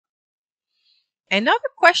Another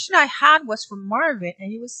question I had was from Marvin,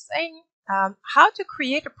 and he was saying how to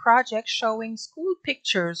create a project showing school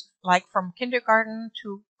pictures, like from kindergarten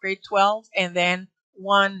to grade 12, and then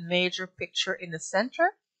one major picture in the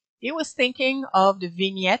center. He was thinking of the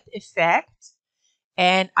vignette effect,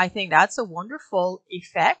 and I think that's a wonderful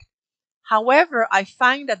effect. However, I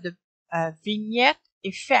find that the vignette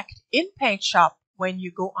effect in PaintShop, when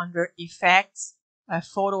you go under effects,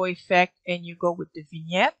 photo effect, and you go with the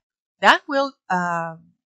vignette, that will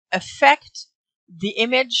affect the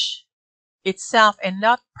image itself and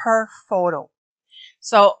not per photo.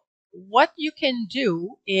 So what you can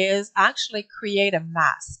do is actually create a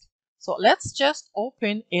mask. So let's just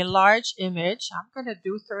open a large image. I'm going to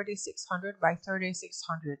do 3600 by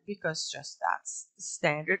 3600 because just that's the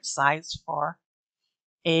standard size for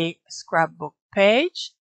a scrapbook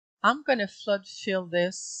page. I'm going to flood fill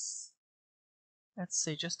this. Let's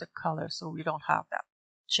say just a color so we don't have that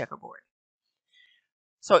checkerboard.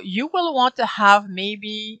 So you will want to have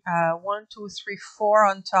maybe 1, 2, 3, 4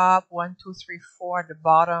 on top, 1, 2, 3, 4 at the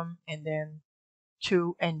bottom, and then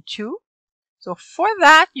 2 and 2. So for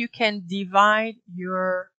that, you can divide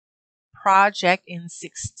your project in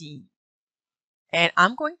 16. And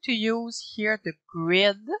I'm going to use here the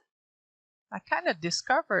grid. I kind of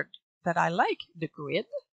discovered that I like the grid.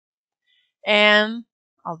 And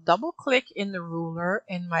I'll double click in the ruler,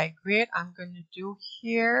 and my grid I'm going to do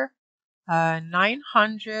here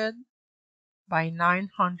 900 by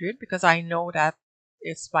 900 because I know that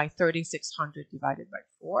it's by 3600 divided by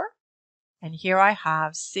 4. And here I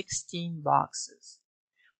have 16 boxes.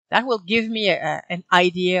 That will give me an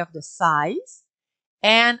idea of the size.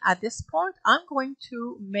 And at this point, I'm going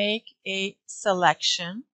to make a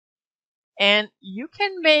selection. And you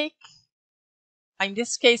can make, in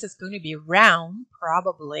this case, it's going to be round,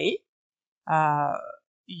 probably.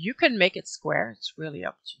 You can make it square. It's really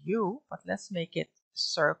up to you. But let's make it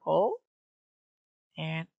circle.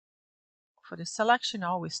 And for the selection,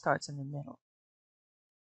 always starts in the middle.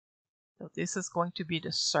 So this is going to be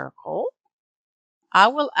the circle. I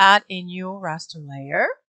will add a new raster layer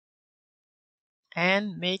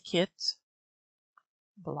and make it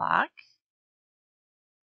black.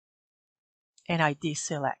 And I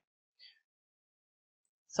deselect.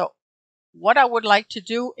 So what I would like to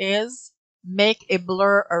do is make a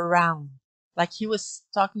blur around. Like he was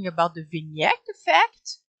talking about the vignette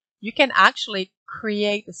effect. You can actually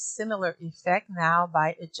create a similar effect now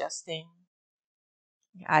by adjusting,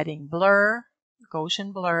 adding blur,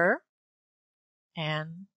 Gaussian blur,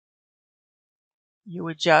 and you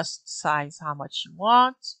adjust size how much you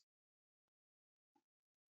want.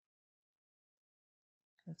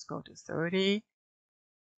 Let's go to 30.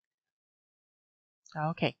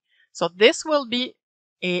 Okay, so this will be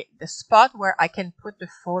the spot where I can put the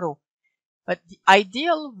photo. But the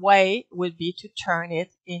ideal way would be to turn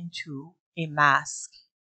it into a mask.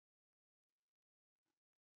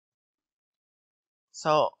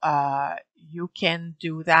 So you can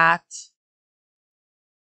do that.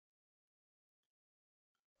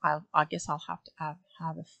 I guess I'll have to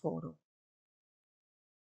have a photo.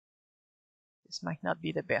 This might not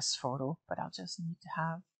be the best photo, but I'll just need to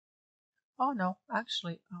have. Oh no,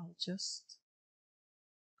 actually, I'll just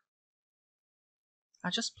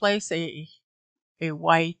place a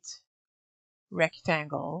white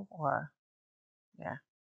rectangle, or yeah,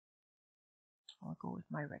 I'll go with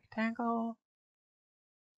my rectangle,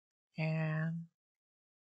 and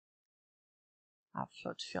I'll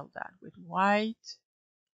flood fill that with white.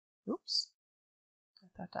 Oops, I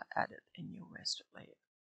thought I added a new raster layer.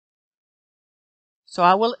 So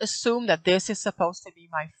I will assume that this is supposed to be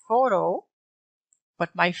my photo,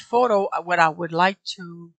 but my photo, what I would like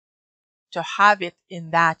to have it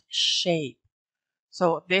in that shape.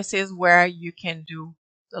 So this is where you can do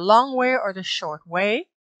the long way or the short way.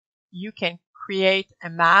 You can create a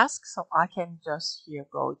mask. So I can just here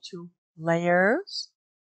go to layers,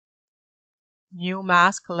 new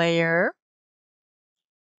mask layer.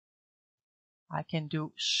 I can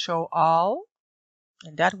do show all,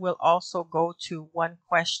 and that will also go to one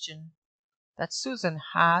question that Susan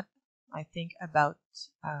had, I think, about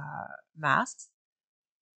masks.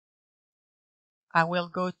 I will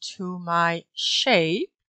go to my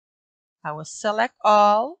shape. I will select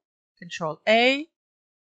all, Control A,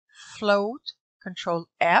 float, Control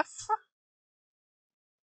F,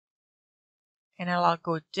 and I'll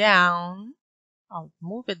go down. I'll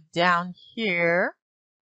move it down here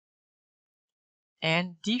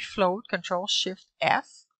and defloat, Control Shift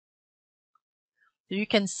F. So you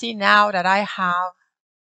can see now that I have,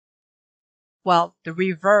 well, the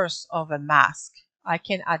reverse of a mask. I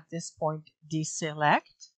can at this point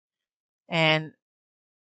deselect, and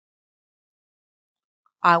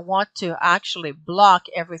I want to actually block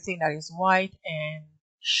everything that is white and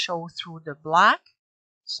show through the black.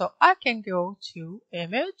 So I can go to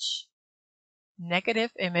Image,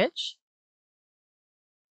 Negative Image,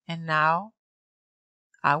 and now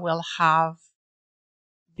I will have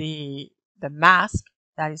the mask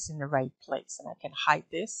that is in the right place, and I can hide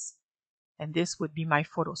this, and this would be my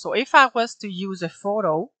photo. So if I was to use a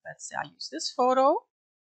photo, let's say I use this photo,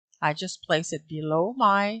 I just place it below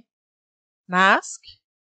my mask,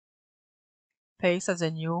 paste as a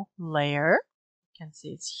new layer. You can see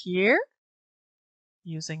it's here.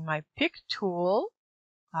 Using my pick tool,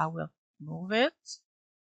 I will move it.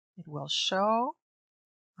 It will show.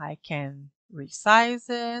 I can resize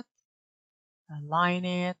it, align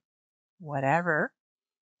it, whatever.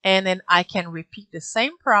 And then I can repeat the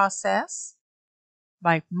same process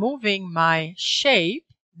by moving my shape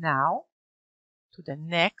now to the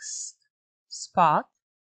next spot.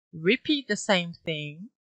 Repeat the same thing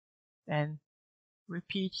and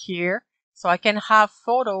repeat here. So I can have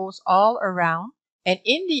photos all around. And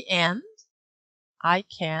in the end, I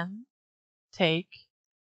can take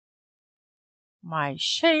my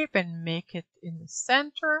shape and make it in the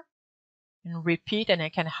center and repeat, and I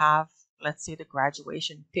can have, let's say, the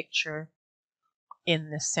graduation picture in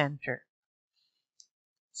the center.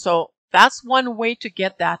 So that's one way to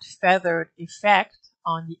get that feathered effect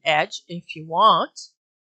on the edge if you want,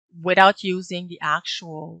 without using the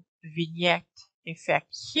actual vignette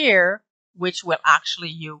effect here, which will actually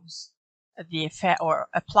use the effect or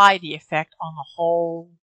apply the effect on the whole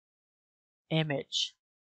image.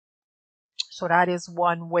 So that is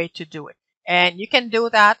one way to do it. And you can do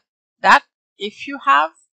that if you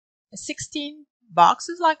have 16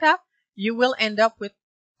 boxes like that, you will end up with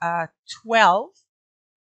 12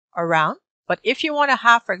 around. But if you want to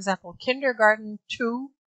have, for example, kindergarten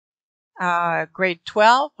to grade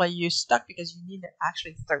 12, well, you're stuck because you need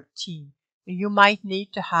actually 13. You might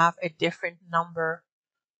need to have a different number.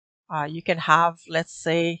 You can have, let's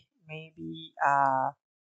say, maybe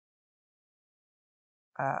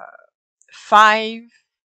 5,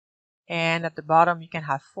 and at the bottom you can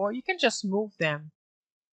have 4. You can just move them,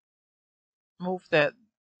 move the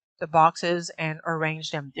boxes and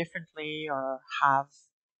arrange them differently, or have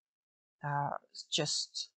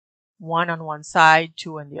just 1 on one side,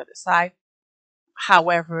 2 on the other side.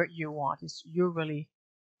 However you want. You really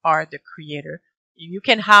are the creator. You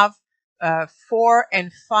can have 4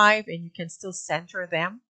 and 5 and you can still center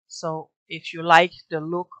them. So if you like the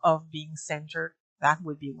look of being centered, that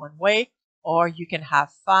would be one way. Or you can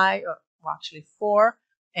have 5, or actually 4,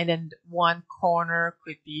 and then one corner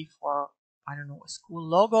could be for, I don't know, a school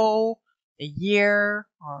logo, a year,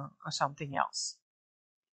 or something else.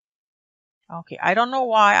 Okay, I don't know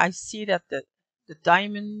why I see that the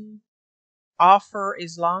diamond offer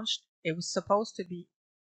is launched. It was supposed to be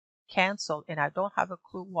canceled, and I don't have a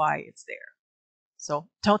clue why it's there. So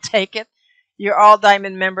don't take it. You're all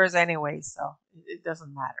diamond members anyway, so it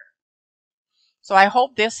doesn't matter. So I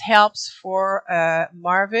hope this helps for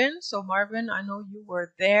Marvin. So Marvin, I know you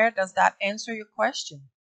were there. Does that answer your question?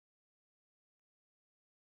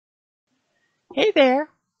 Hey there.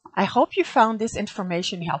 I hope you found this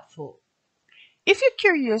information helpful. If you're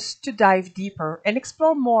curious to dive deeper and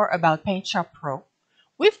explore more about PaintShop Pro,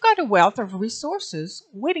 we've got a wealth of resources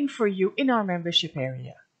waiting for you in our membership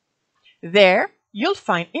area. There, you'll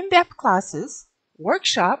find in-depth classes,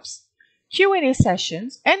 workshops, Q&A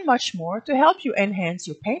sessions, and much more to help you enhance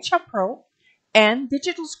your PaintShop Pro and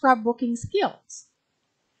digital scrapbooking skills.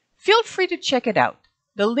 Feel free to check it out.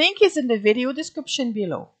 The link is in the video description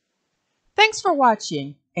below. Thanks for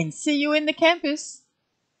watching, and see you in the campus!